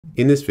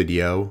In this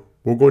video,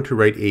 we're going to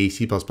write a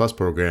C++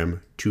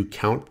 program to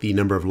count the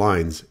number of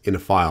lines in a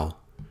file.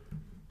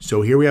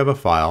 So here we have a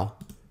file,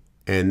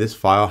 and this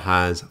file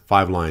has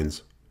 5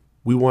 lines.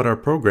 We want our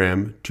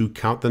program to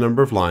count the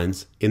number of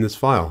lines in this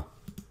file.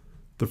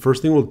 The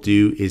first thing we'll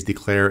do is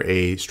declare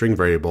a string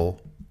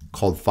variable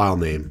called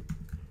filename,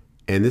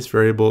 and this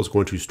variable is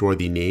going to store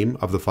the name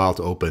of the file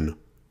to open.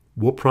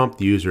 We'll prompt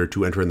the user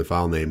to enter in the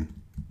file name.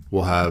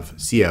 We'll have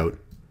cout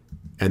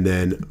and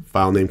then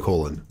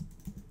filename :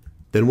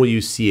 Then we'll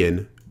use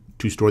cin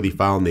to store the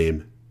file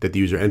name that the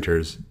user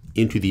enters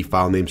into the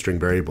filename string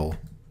variable.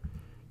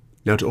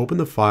 Now to open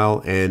the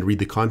file and read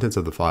the contents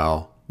of the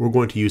file, we're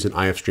going to use an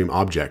ifstream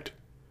object.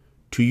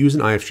 To use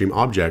an ifstream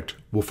object,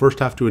 we'll first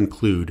have to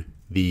include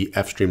the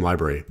fstream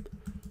library.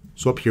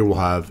 So up here we'll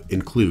have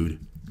include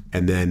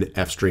and then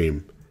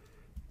fstream.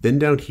 Then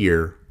down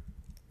here,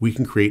 we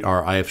can create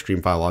our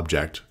ifstream file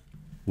object.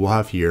 We'll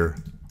have here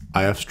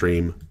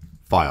ifstream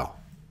file.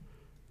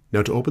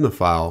 Now to open the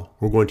file,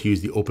 we're going to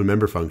use the open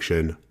member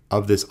function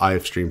of this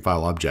ifstream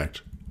file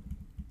object.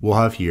 We'll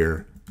have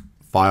here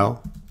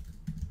file.open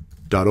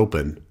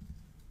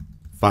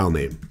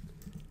filename.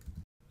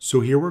 So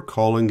here we're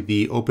calling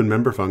the open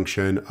member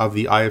function of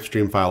the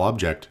ifstream file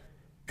object,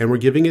 and we're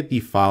giving it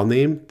the file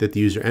name that the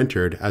user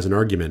entered as an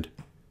argument.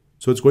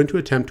 So it's going to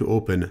attempt to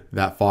open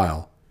that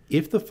file.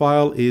 If the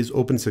file is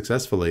opened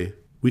successfully,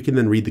 we can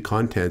then read the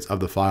contents of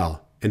the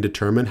file and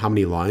determine how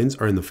many lines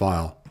are in the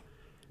file.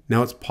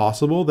 Now it's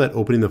possible that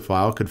opening the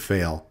file could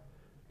fail.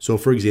 So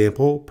for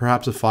example,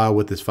 perhaps a file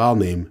with this file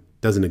name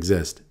doesn't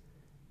exist.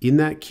 In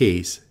that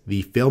case,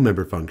 the fail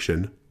member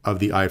function of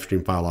the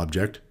ifstream file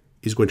object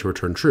is going to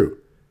return true.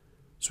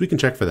 So we can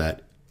check for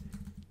that.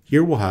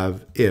 Here we'll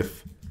have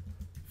if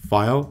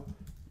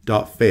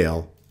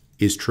file.fail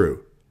is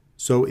true.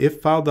 So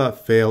if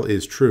file.fail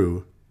is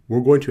true, we're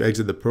going to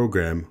exit the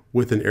program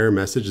with an error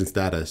message and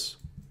status.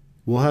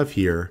 We'll have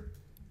here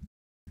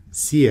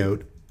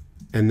cout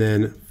and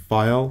then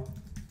file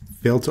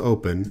failed to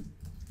open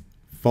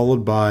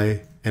followed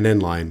by an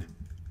end line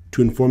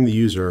to inform the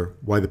user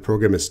why the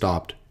program is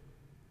stopped.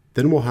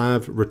 Then we'll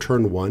have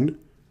return 1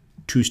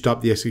 to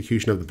stop the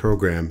execution of the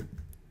program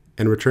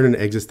and return an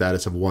exit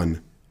status of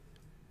 1.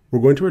 We're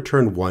going to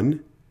return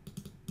 1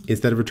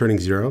 instead of returning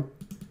 0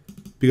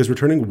 because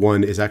returning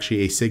 1 is actually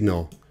a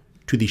signal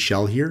to the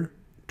shell here,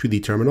 to the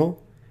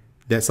terminal,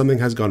 that something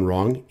has gone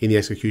wrong in the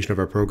execution of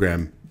our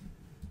program.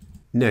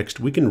 Next,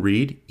 we can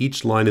read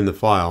each line in the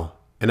file,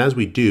 and as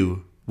we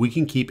do, we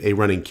can keep a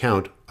running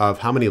count of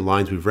how many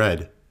lines we've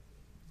read.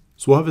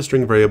 So we'll have a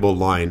string variable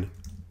line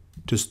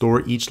to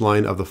store each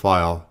line of the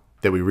file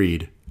that we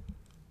read.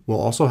 We'll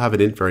also have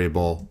an int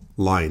variable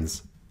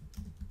lines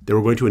that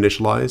we're going to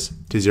initialize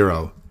to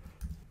 0.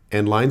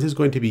 And lines is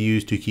going to be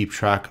used to keep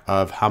track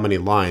of how many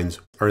lines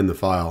are in the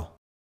file.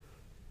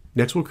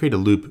 Next, we'll create a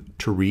loop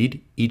to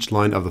read each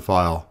line of the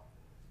file.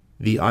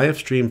 The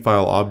ifstream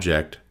file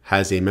object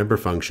has a member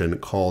function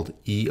called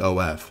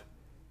EOF,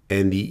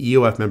 and the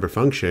EOF member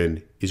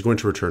function is going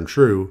to return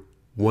true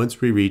once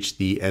we reach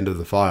the end of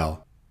the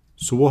file.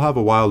 So we'll have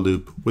a while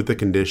loop with the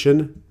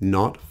condition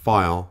not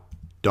file.eof.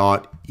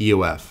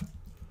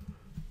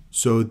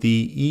 So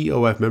the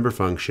EOF member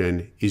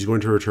function is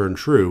going to return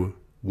true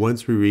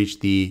once we reach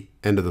the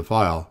end of the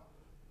file.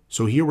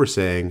 So here we're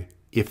saying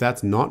if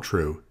that's not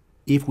true,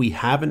 if we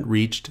haven't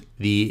reached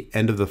the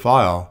end of the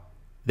file,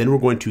 then we're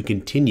going to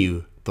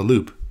continue the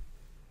loop.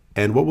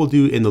 And what we'll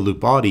do in the loop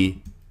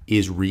body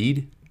is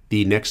read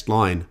the next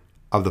line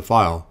of the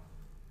file.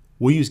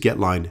 We'll use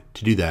getLine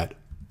to do that.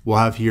 We'll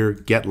have here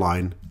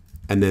getLine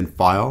and then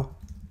file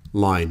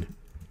line.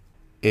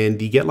 And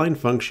the getLine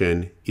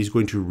function is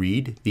going to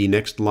read the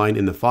next line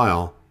in the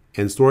file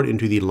and store it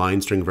into the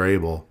line string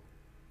variable.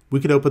 We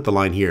could output the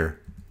line here.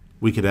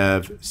 We could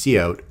have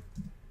cout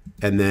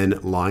and then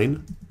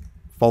line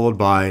followed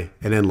by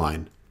an end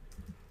line.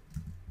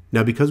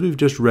 Now because we've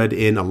just read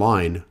in a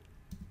line,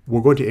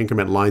 we're going to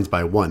increment lines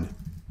by 1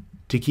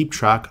 to keep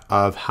track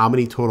of how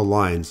many total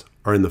lines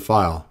are in the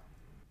file.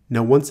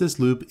 Now once this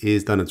loop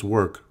is done its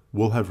work,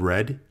 we'll have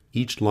read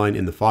each line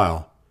in the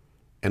file,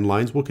 and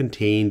lines will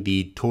contain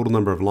the total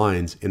number of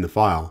lines in the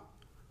file.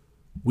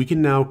 We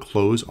can now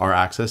close our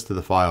access to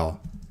the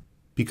file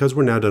because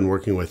we're now done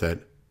working with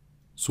it.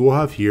 So we'll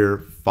have here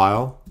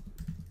file.close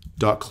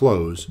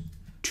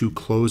to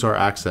close our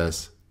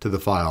access to the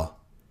file.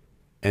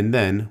 And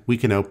then we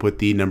can output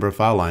the number of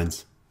file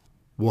lines.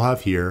 We'll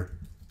have here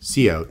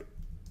cout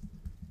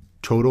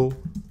total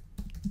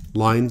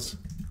lines :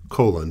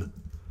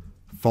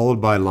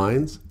 followed by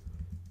lines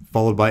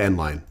followed by end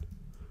line.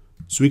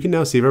 So we can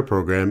now save our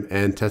program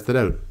and test it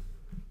out.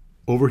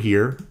 Over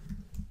here,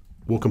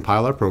 we'll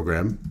compile our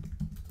program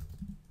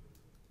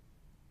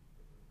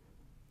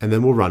and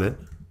then we'll run it.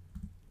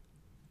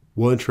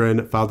 We'll enter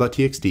in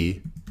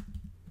file.txt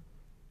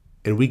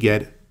and we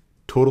get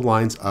total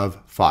lines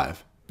of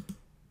 5.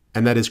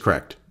 And that is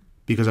correct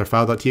because our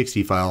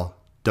file.txt file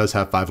does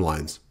have 5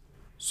 lines.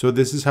 So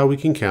this is how we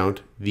can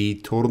count the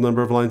total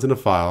number of lines in a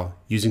file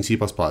using C++.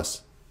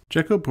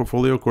 Check out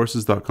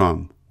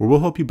portfoliocourses.com, where we'll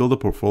help you build a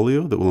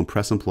portfolio that will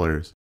impress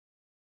employers.